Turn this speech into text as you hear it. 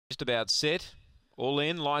Just about set. All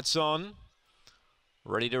in, lights on.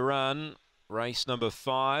 Ready to run. Race number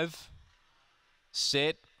 5.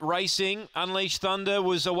 Set. Racing. Unleashed Thunder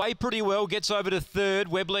was away pretty well. Gets over to third.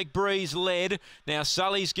 Webleg Breeze led. Now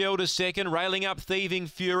Sully's Girl to second. Railing up Thieving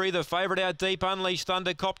Fury. The favourite out deep. Unleashed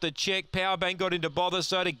Thunder copped a check. Powerbank got into bother.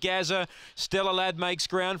 So to Gaza. Stella Lad makes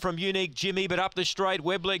ground from Unique Jimmy. But up the straight.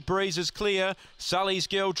 Webleg Breeze is clear. Sully's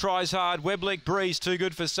Girl tries hard. Webleg Breeze too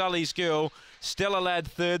good for Sully's Girl. Stella Lad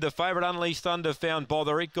third. The favourite Unleashed Thunder found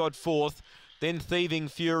bother. It got fourth. Then Thieving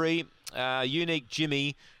Fury. Unique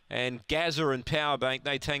Jimmy. And Gaza and Powerbank,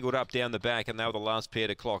 they tangled up down the back, and they were the last pair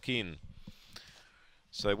to clock in.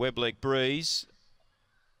 So Webleg Breeze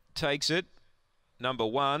takes it. Number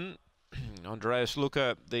 1, Andreas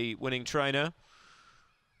Luca, the winning trainer.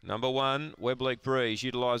 Number 1, Webleg Breeze,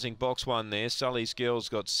 utilising box 1 there. Sully's Girls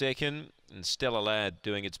got second, and Stella Lad,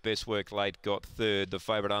 doing its best work late, got third. The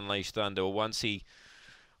favourite Unleashed Thunder. Once he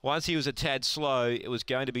was a tad slow, it was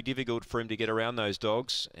going to be difficult for him to get around those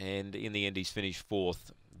dogs, and in the end he's finished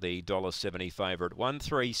 4th. The $1.70 favourite.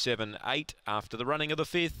 1-3-7-8 after the running of the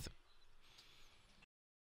 5th.